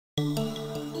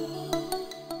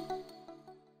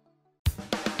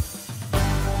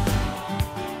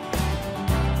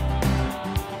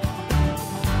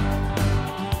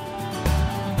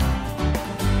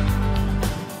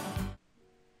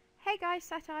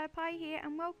Satire Pie here,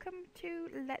 and welcome to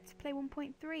Let's Play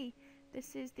 1.3.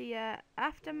 This is the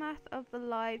aftermath of the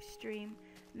live stream.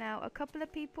 Now, a couple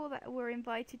of people that were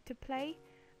invited to play,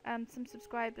 some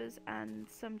subscribers and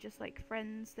some just like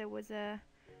friends. There was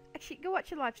actually, go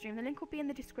watch the live stream. The link will be in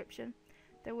the description.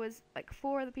 There was like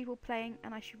 4 other people playing,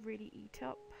 and I should really eat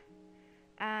up.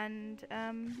 And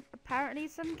apparently,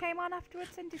 some came on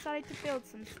afterwards and decided to build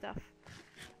some stuff.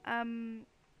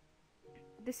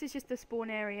 This is just the spawn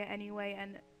area anyway,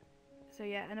 and so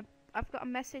yeah, and I've got a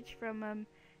message from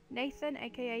Nathan,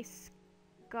 aka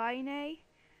Skyne.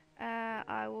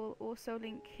 I will also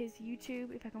link his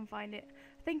YouTube if I can find it.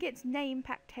 I think it's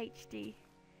Namepacked HD.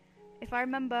 If I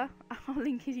remember, I'll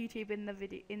link his YouTube in the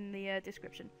video in the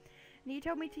description. And he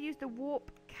told me to use the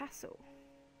warp castle.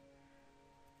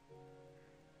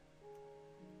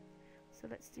 So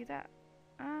let's do that.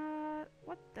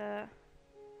 What the?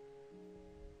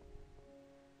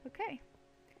 Okay.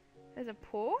 There's a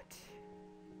port.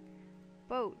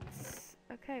 Boats.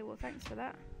 Okay, well thanks for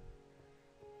that.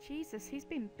 Jesus, he's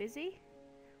been busy.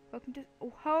 Welcome to...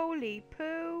 Oh, holy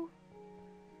poo.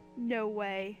 No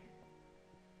way.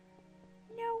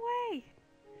 No way.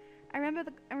 I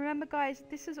remember guys,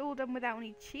 this is all done without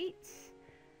any cheats.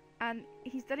 And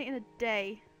he's done it in a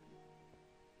day.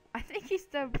 I think he's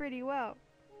done pretty well.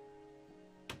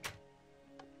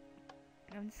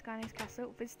 Skyne's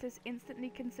castle, visitors instantly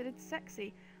considered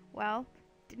sexy. Well,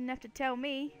 didn't have to tell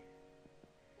me.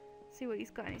 See what he's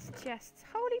got in his chests.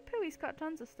 Holy poo, he's got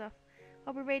tons of stuff.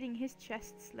 I'll be raiding his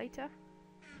chests later.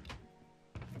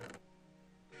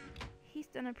 He's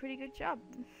done a pretty good job.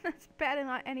 That's better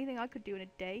than anything I could do in a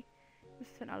day. We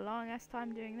spent a long ass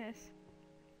time doing this.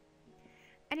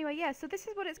 Anyway, yeah, so this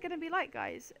is what it's going to be like,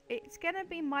 guys. It's going to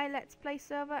be my Let's Play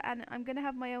server, and I'm going to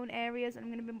have my own areas, and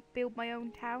I'm going to build my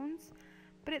own towns.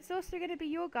 But it's also going to be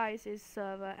your guys'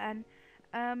 server, and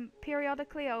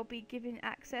periodically I'll be giving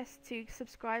access to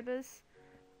subscribers.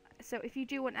 So if you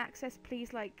do want access,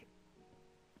 please like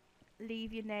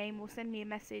leave your name or send me a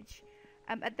message.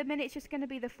 At the minute it's just going to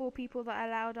be the 4 people that I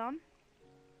allowed on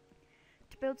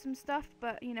to build some stuff,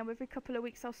 but you know, every couple of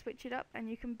weeks I'll switch it up, and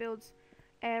you can build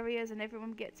areas, and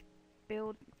everyone gets to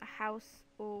build a house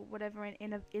or whatever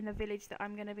in a village that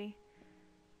I'm going to be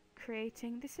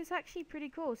creating. This is actually pretty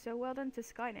cool, so well done to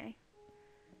Skyne,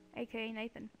 aka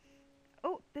Nathan.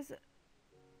 Oh, there's a...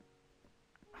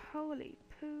 Holy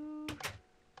poo.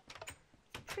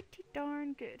 It's pretty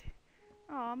darn good.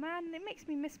 Oh man, it makes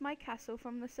me miss my castle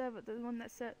from the server, the one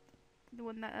that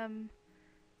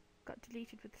got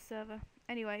deleted with the server.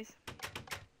 Anyways,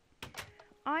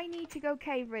 I need to go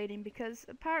cave raiding because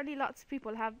apparently lots of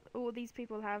people have, all these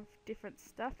people have different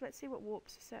stuff. Let's see what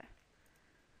warps are set.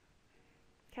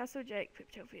 Castle Jake,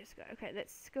 Cryptophia Sky. Okay,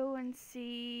 let's go and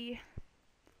see.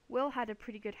 Will had a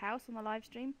pretty good house on the live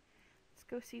stream. Let's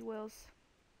go see Will's.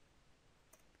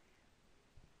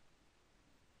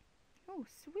 Oh,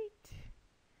 sweet.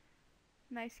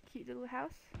 Nice, cute little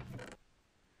house.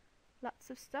 Lots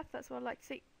of stuff, that's what I like to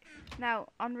see. Now,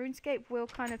 on RuneScape, Will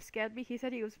kind of scared me. He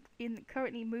said he was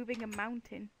currently moving a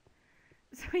mountain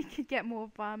so he could get more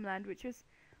farmland, which was...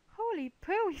 Holy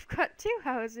poo, we've got 2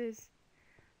 houses.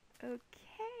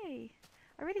 Okay.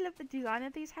 I really love the design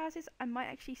of these houses. I might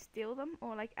actually steal them,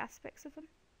 or like aspects of them.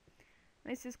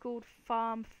 This is called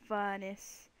Farm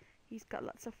Furnace. He's got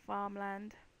lots of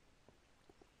farmland.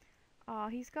 Oh,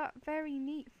 he's got very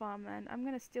neat farmland. I'm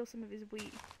going to steal some of his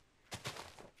wheat,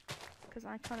 because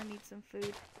I kind of need some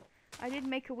food. I did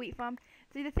make a wheat farm.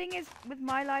 See, the thing is, with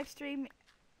my live streaming,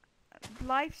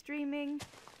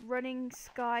 running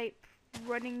Skype,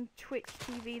 running Twitch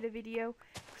TV, the video,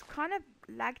 it's kind of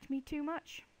lagged me too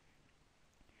much.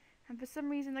 And for some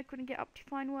reason, I couldn't get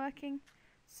Optifine working.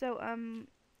 So,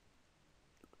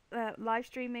 live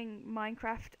streaming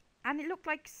Minecraft, and it looked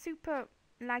like super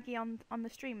laggy on the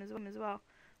stream as well.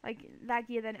 Like,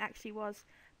 laggier than it actually was.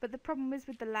 But the problem is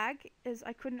with the lag is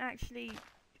I couldn't actually...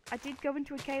 I did go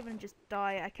into a cave and just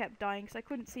die. I kept dying because I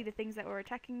couldn't see the things that were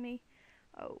attacking me.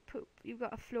 Oh, poop. You've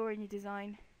got a flaw in your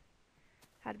design.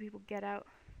 How do people get out?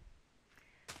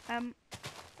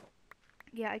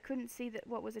 Yeah, I couldn't see that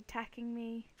what was attacking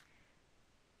me.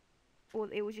 Or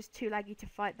it was just too laggy to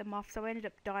fight them off. So I ended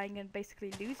up dying and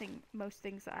basically losing most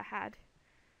things that I had.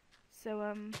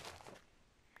 So,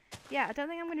 yeah, I don't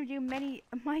think I'm going to do many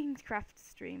Minecraft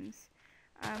streams.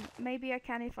 Maybe I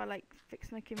can if I like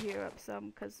fix my computer up some,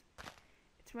 because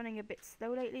it's running a bit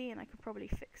slow lately and I could probably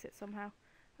fix it somehow.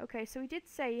 Okay, so he did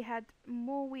say he had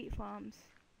more wheat farms.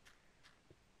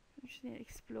 I just need to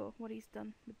explore what he's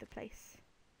done with the place.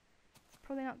 It's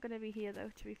probably not going to be here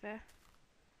though, to be fair.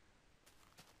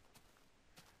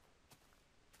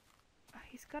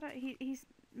 He's got a, he's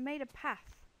made a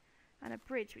path and a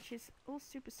bridge, which is all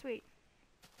super sweet.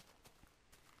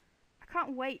 I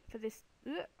can't wait for this.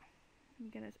 Ugh, I'm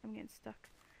getting stuck.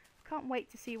 I can't wait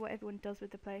to see what everyone does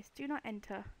with the place. Do not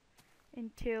enter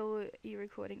until you're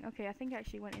recording. Okay, I think I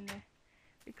actually went in there.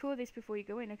 Record this before you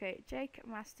go in. Okay, Jake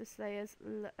Master Slayer's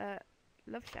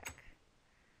Love Shack.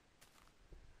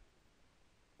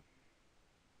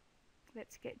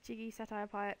 Let's get jiggy, satire,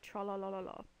 pie,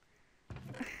 trollolololo.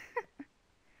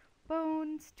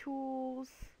 Bones, tools,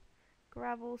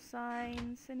 gravel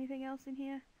signs. Anything else in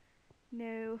here?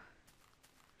 No.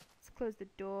 Let's close the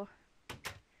door.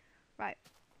 Right.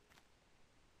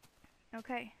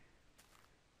 Okay.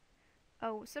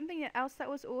 Oh, something else that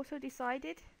was also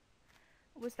decided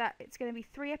was that it's going to be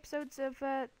 3 episodes of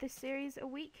this series a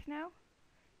week now.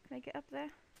 Can I get up there?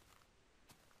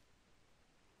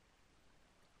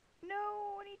 No,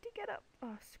 I need to get up.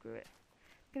 Oh, screw it.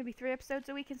 It's going to be 3 episodes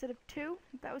a week instead of 2.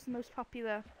 That was the most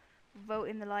popular vote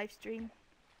in the live stream.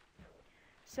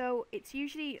 So it's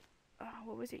usually,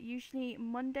 what was it? Usually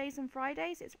Mondays and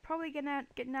Fridays. It's probably gonna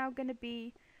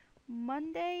be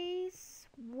Mondays,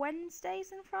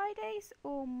 Wednesdays, and Fridays,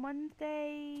 or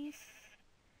Mondays.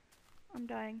 I'm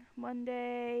dying.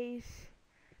 Mondays,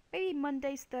 maybe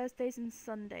Mondays, Thursdays, and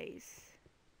Sundays.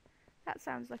 That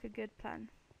sounds like a good plan.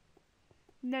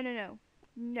 No,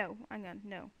 hang on,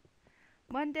 no.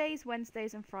 Mondays,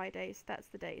 Wednesdays, and Fridays. That's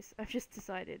the days. I've just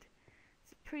decided.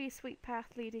 It's a pretty sweet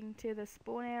path leading to the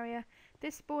spawn area.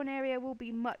 This spawn area will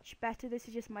be much better. This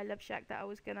is just my love shack that I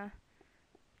was gonna...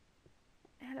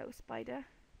 Hello, spider.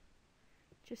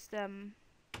 Just, set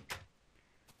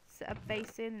a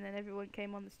base in, and then everyone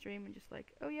came on the stream and just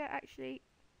like, oh yeah, actually,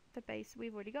 the base,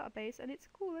 we've already got a base, and it's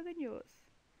cooler than yours.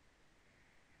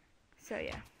 So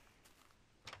yeah.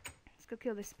 Let's go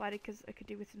kill this spider, because I could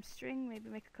do with some string, maybe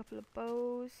make a couple of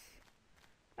bows.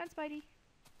 Come on, Spidey.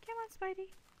 Come on, Spidey.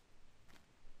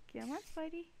 Come on,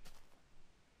 Spidey.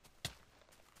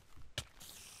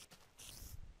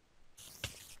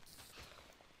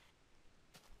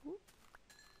 Ooh.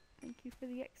 Thank you for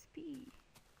the XP.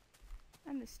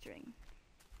 And the string.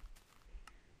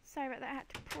 Sorry about that, I had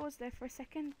to pause there for a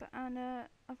second, but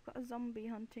I've got a zombie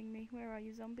hunting me. Where are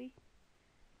you, zombie?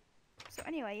 So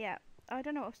anyway, yeah, I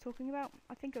don't know what I was talking about.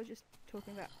 I think I was just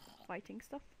talking about fighting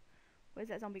stuff. Where's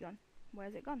that zombie gone?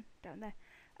 Where's it gone? Down there.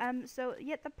 So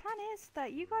yeah, the plan is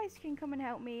that you guys can come and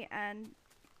help me, and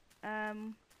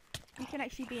you can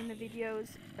actually be in the videos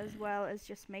as well as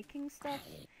just making stuff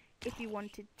if you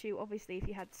wanted to. Obviously, if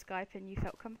you had Skype and you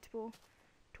felt comfortable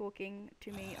talking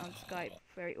to me on Skype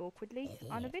very awkwardly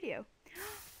on a video.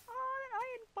 Oh, that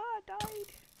iron bar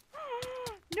died.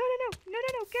 No,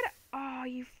 get it. Oh,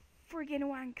 you friggin'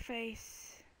 wank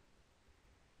face.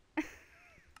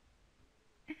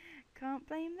 Can't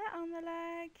blame that on the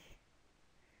lag.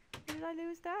 How did I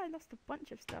lose that? I lost a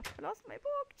bunch of stuff. I lost my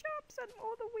pork chops and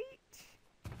all the wheat.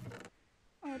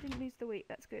 Oh, I didn't lose the wheat.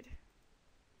 That's good.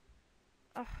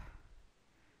 Oh,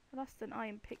 I lost an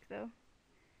iron pick though.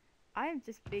 I am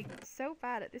just being so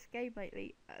bad at this game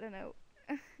lately. I don't know.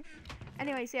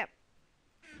 Anyways, yeah.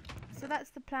 So that's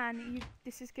the plan.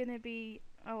 This is going to be...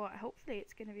 Oh, hopefully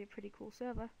it's going to be a pretty cool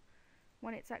server.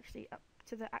 When it's actually up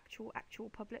to the actual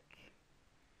public.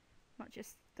 Not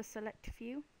just the select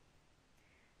few.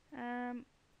 That's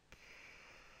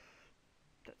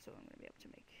all I'm going to be able to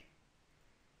make.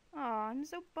 Oh, I'm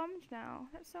so bummed now.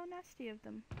 That's so nasty of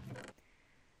them.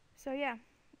 So yeah.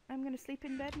 I'm going to sleep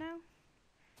in bed now.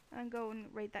 And go and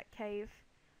raid that cave.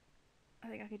 I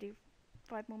think I could do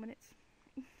 5 more minutes.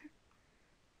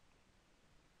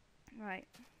 Right.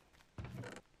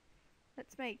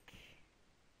 Let's make...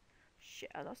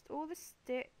 Shit, I lost all the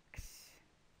sticks.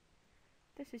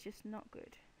 This is just not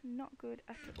good. Not good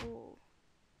at all.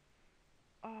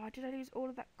 Oh, did I lose all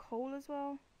of that coal as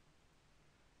well?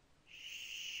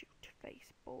 Shoot,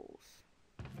 face balls.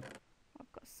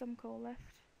 I've got some coal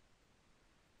left.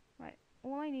 Right.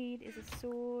 All I need is a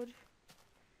sword,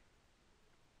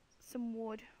 some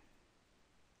wood,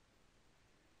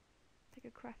 take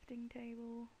a crafting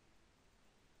table,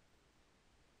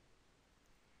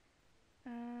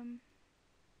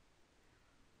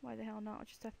 why the hell not, I'll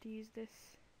just have to use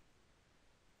this.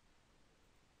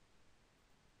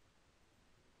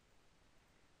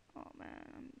 Oh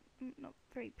man, I'm not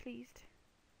very pleased.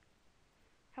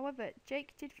 However,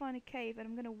 Jake did find a cave and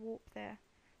I'm going to warp there.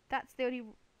 That's the only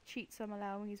cheats I'm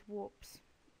allowing, is warps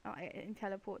and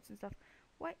teleports and stuff.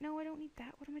 Wait, no, I don't need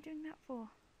that. What am I doing that for?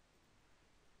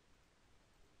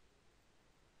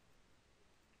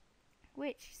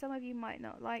 Which some of you might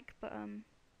not like, but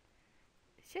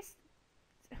it's just,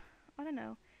 I don't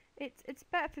know. It's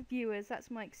better for viewers.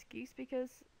 That's my excuse,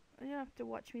 because You don't have to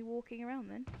watch me walking around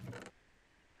then.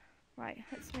 Right,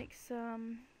 let's make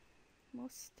some more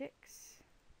sticks.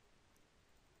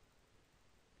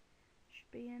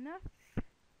 Should be enough.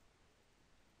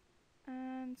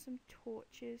 And some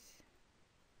torches.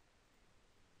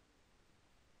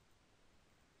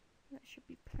 That should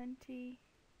be plenty.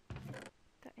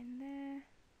 That in there.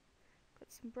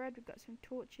 Got some bread, we've got some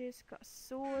torches, got a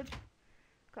sword,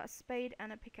 got a spade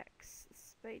and a pickaxe. The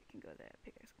spade can go there,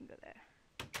 pickaxe can go there.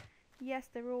 Yes,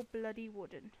 they're all bloody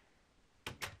wooden.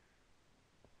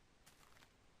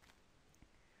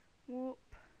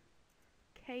 Warp.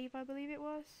 Cave, I believe it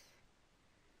was.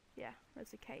 Yeah,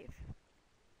 there's a cave.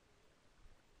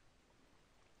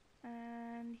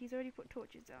 And he's already put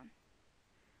torches down,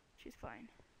 which is fine.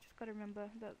 Just gotta remember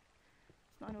that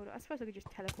it's not an order. I suppose I could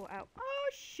just teleport out. Oh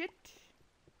shit!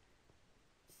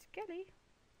 Skelly,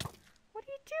 what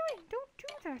are you doing? Don't do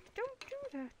that! Don't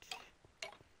do that!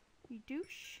 You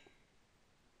douche.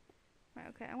 Right,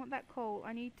 okay, I want that coal.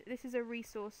 I need... This is a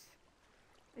resource.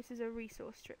 This is a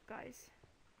resource strip, guys.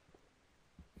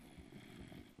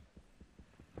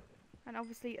 And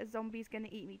obviously a zombie's gonna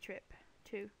eat me trip,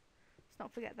 too. Let's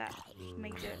not forget that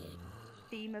major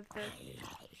theme of the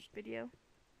video.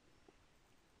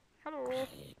 Hello!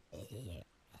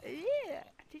 Yeah!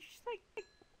 Did you just, like,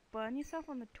 burn yourself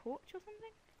on the torch or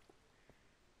something?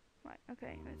 Right,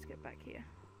 okay, let's get back here.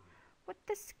 What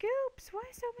the scoops? Why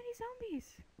so many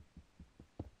zombies?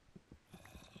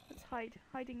 Let's hide.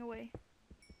 Hiding away.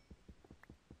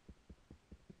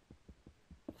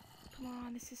 Come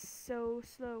on, this is so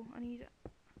slow. I need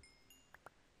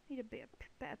a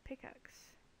better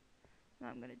pickaxe. What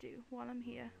I'm gonna do while I'm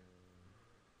here.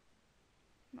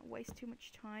 Not waste too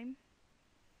much time.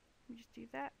 Let me just do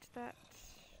that.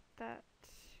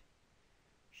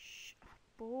 Shh,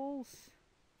 balls.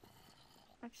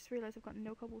 I've just realised I've got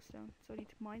no cobblestone, so I need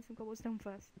to mine some cobblestone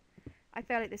first. I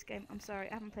fail at this game. I'm sorry.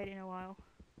 I haven't played it in a while.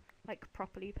 Like,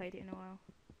 properly played it in a while.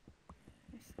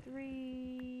 There's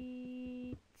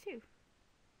 3, 2.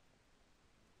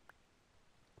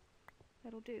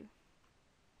 That'll do.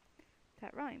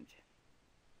 That rhymed.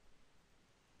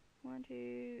 1,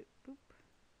 2, boop.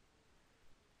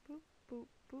 Boop, boop,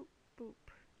 boop, boop.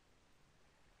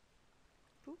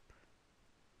 Boop.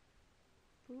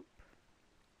 Boop.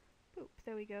 Boop.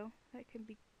 There we go. That can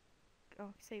be...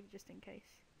 Oh, save it just in case.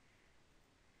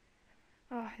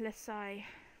 Oh, let's sigh.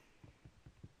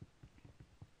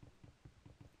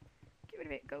 Get rid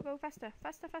of it. Go, go, faster.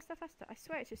 Faster, faster, faster. I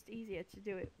swear it's just easier to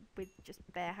do it with just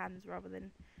bare hands rather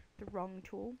than the wrong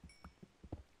tool.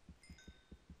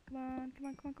 Come on, come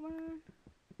on, come on, come on.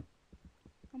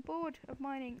 I'm bored of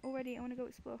mining already. I want to go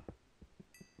explore.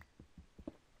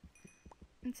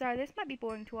 I'm sorry, this might be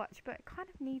boring to watch, but it kind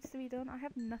of needs to be done. I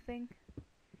have nothing.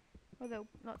 Although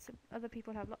lots of other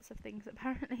people have lots of things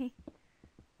apparently.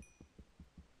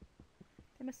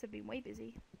 They must have been way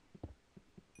busy.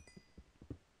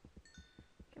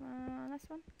 Come on, last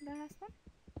one, last one.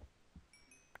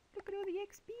 Look at all the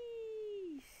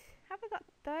XPs. Have I got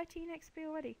 13 XP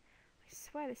already? I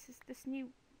swear this new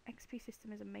XP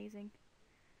system is amazing.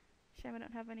 Shame I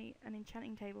don't have an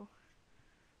enchanting table.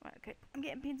 Right, okay. I'm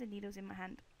getting pins and needles in my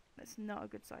hand. That's not a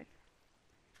good sign.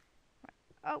 Right.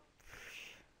 Oh.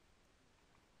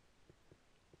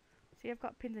 See, I've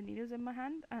got pins and needles in my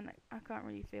hand, and I can't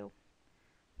really feel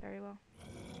very well.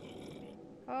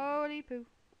 Holy poo.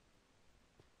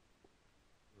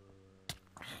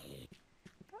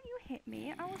 Don't you hit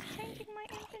me. I was changing my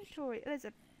inventory. There's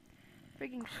a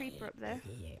frigging creeper up there.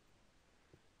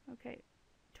 Okay.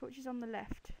 Torches on the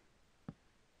left.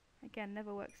 Again,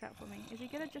 never works out for me. Is he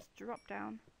gonna just drop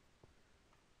down?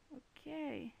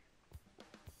 Okay.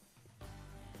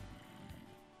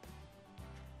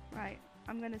 Right.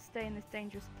 I'm gonna stay in this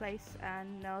dangerous place,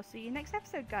 and I'll see you next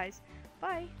episode, guys.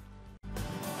 Bye!